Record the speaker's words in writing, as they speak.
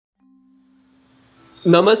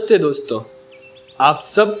नमस्ते दोस्तों, आप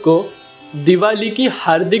सबको दिवाली की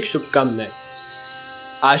हार्दिक शुभकामनाएं।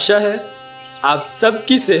 आशा है आप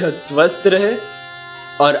सबकी सेहत स्वस्थ रहे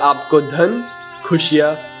और आपको धन, खुशियां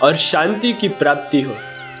और शांति की प्राप्ति हो।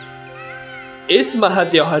 इस महा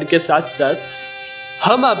त्योहार के साथ साथ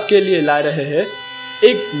हम आपके लिए ला रहे हैं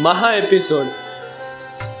एक महा एपिसोड।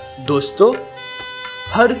 दोस्तों,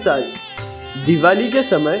 हर साल दिवाली के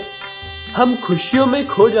समय हम खुशियों में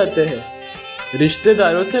खो जाते हैं,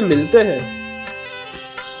 रिश्तेदारों से मिलते हैं,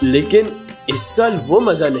 लेकिन इस साल वो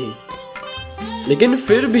मजा नहीं। लेकिन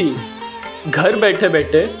फिर भी घर बैठे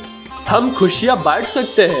बैठे हम खुशियां बांट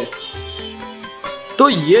सकते हैं। तो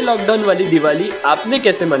ये लॉकडाउन वाली दिवाली आपने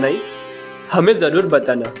कैसे मनाई, हमें जरूर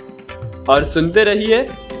बताना। और सुनते रहिए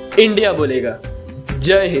इंडिया बोलेगा।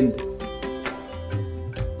 जय हिंद।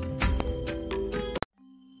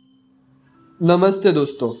 नमस्ते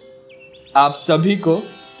दोस्तों, आप सभी को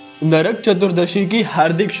नरक चतुर्दशी की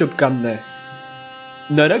हार्दिक शुभकामनाएं।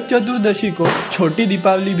 नरक चतुर्दशी को छोटी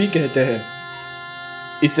दीपावली भी कहते हैं।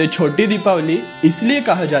 इसे छोटी दीपावली इसलिए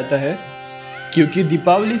कहा जाता है क्योंकि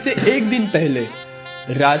दीपावली से एक दिन पहले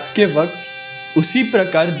रात के वक्त उसी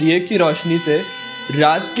प्रकार दिए की रोशनी से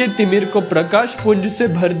रात के तिमिर को प्रकाश पुंज से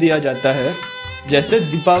भर दिया जाता है जैसे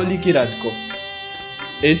दीपावली की रात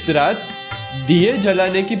को। इस रात दिए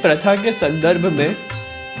जलाने की प्रथा के संदर्भ में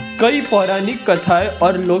कई पौराणिक कथाएं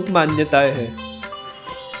और लोक मान्यताएं हैं।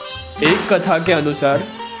 एक कथा के अनुसार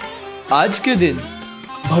आज के दिन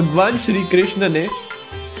भगवान श्री कृष्ण ने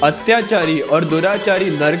अत्याचारी और दुराचारी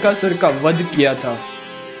नरकासुर का वध किया था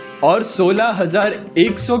और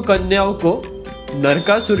 16,100 कन्याओं को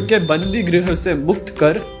नरकासुर के बंदी गृह से मुक्त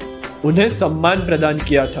कर उन्हें सम्मान प्रदान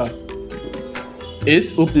किया था।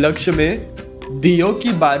 इस उपलक्ष्य में दियों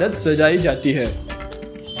की बारत सजाई जाती है।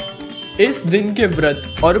 इस दिन के व्रत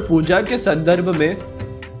और पूजा के संदर्भ में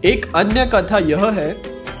एक अन्य कथा यह है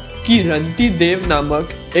कि रंती देव नामक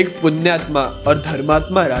एक पुण्यात्मा और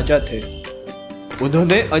धर्मात्मा राजा थे।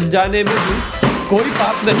 उन्होंने अनजाने में भी कोई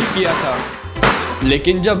पाप नहीं किया था,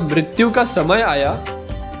 लेकिन जब मृत्यु का समय आया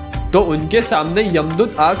तो उनके सामने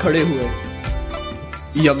यमदूत आ खड़े हुए।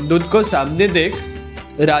 यमदूत को सामने देख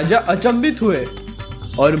राजा अचंभित हुए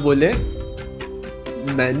और बोले,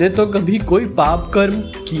 मैंने तो कभी कोई पाप कर्म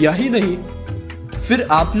किया ही नहीं, फिर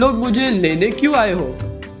आप लोग मुझे लेने क्यों आए हो?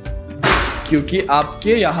 क्योंकि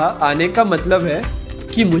आपके यहाँ आने का मतलब है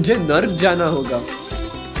कि मुझे नर्क जाना होगा।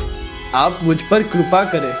 आप मुझ पर कृपा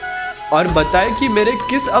करें और बताएं कि मेरे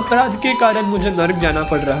किस अपराध के कारण मुझे नर्क जाना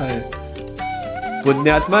पड़ रहा है।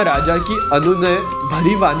 पुण्यात्मा राजा की अनुनय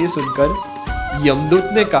भरी वाणी सुनकर यमदूत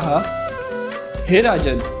ने कहा, हे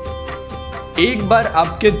राजन, एक बार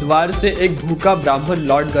आपके द्वार से एक भूखा ब्राह्मण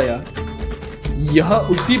लौट गया, यह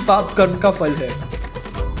उसी पाप कर्म का फल है।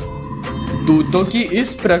 दूतों की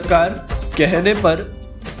इस प्रकार कहने पर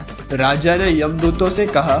राजा ने यमदूतों से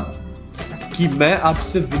कहा कि मैं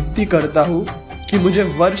आपसे विनती करता हूं कि मुझे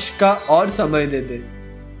वर्ष का और समय दे दे।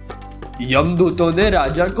 यमदूतों ने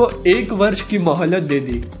राजा को 1 वर्ष की मोहलत दे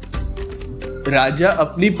दी। राजा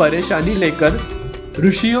अपनी परेशानी लेकर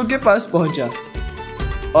ऋषियों के पास पहुंचा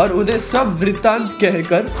और उन्हें सब वृत्तांत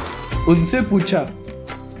कहकर उनसे पूछा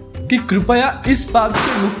कि कृपया इस पाप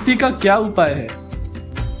से मुक्ति का क्या उपाय है।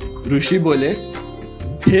 ऋषि बोले,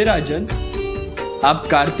 हे राजन, आप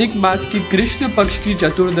कार्तिक मास की कृष्ण पक्ष की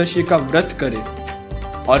चतुर्दशी का व्रत करें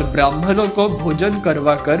और ब्राह्मणों को भोजन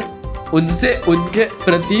करवाकर उनसे उनके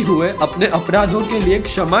प्रति हुए अपने अपराधों के लिए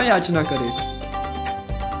क्षमा याचना करें।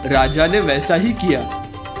 राजा ने वैसा ही किया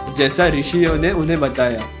जैसा ऋषियों ने उन्हें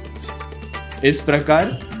बताया। इस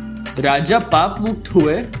प्रकार राजा पाप मुक्त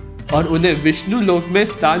हुए और उन्हें विष्णु लोक में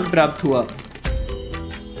स्थान प्राप्त हुआ।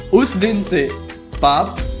 उस दिन से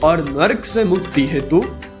पाप और नरक से मुक्ति हेतु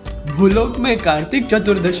भूलोक में कार्तिक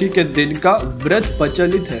चतुर्दशी के दिन का व्रत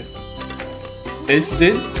प्रचलित है। इस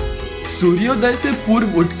दिन सूर्योदय से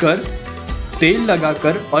पूर्व उठकर तेल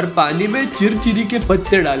लगाकर और पानी में चिरचिरी के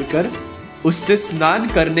पत्ते डालकर उससे स्नान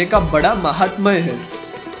करने का बड़ा महात्म्य है।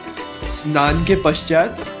 स्नान के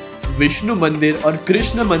पश्चात विष्णु मंदिर और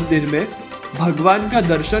कृष्ण मंदिर में भगवान का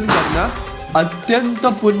दर्शन करना अत्यंत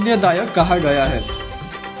पुण्यदायक कहा गया है।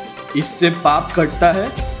 इससे पाप कटता है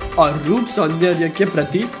और रूप सौंदर्य के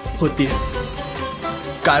प्रति होती है।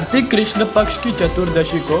 कार्तिक कृष्ण पक्ष की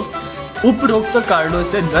चतुर्दशी को उपरोक्त कारणों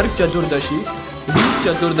से नरक चतुर्दशी, रूप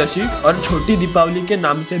चतुर्दशी और छोटी दीपावली के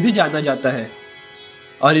नाम से भी जाना जाता है।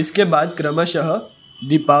 और इसके बाद क्रमशः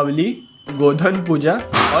दीपावली, गोधन पूजा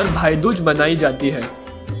और भाई दूज मनाई जाती है।